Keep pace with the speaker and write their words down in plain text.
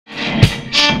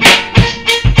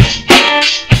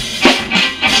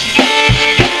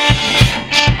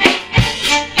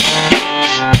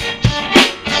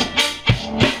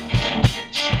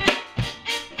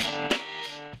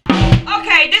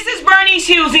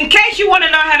in case you want to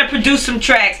learn how to produce some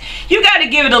tracks, you got to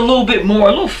give it a little bit more,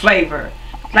 a little flavor,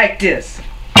 like this.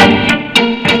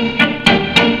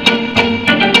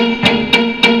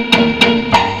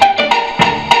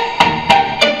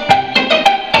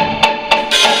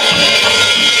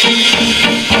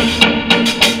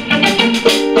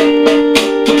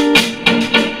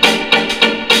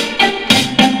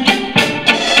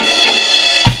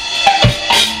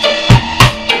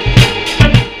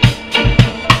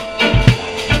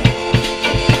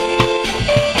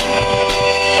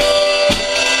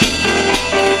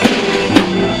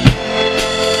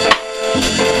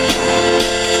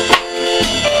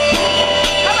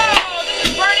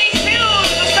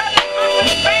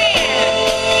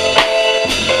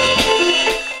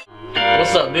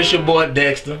 What's up? This your boy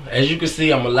Dexter. As you can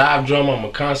see, I'm a live drummer, I'm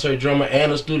a concert drummer,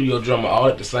 and a studio drummer all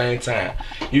at the same time.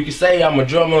 You can say I'm a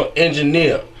drummer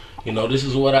engineer. You know, this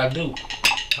is what I do.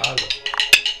 Holla.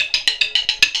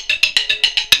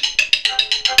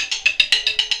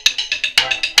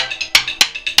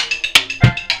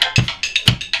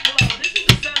 Hello, this is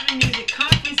the Southern Music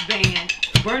Conference Band.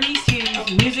 Bernice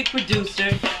Hughes, music producer,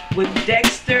 with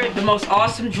Dexter, the most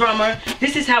awesome drummer.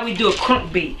 This is how we do a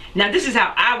crunk beat. Now this is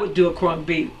how I would do a crunk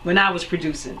beat when I was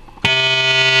producing.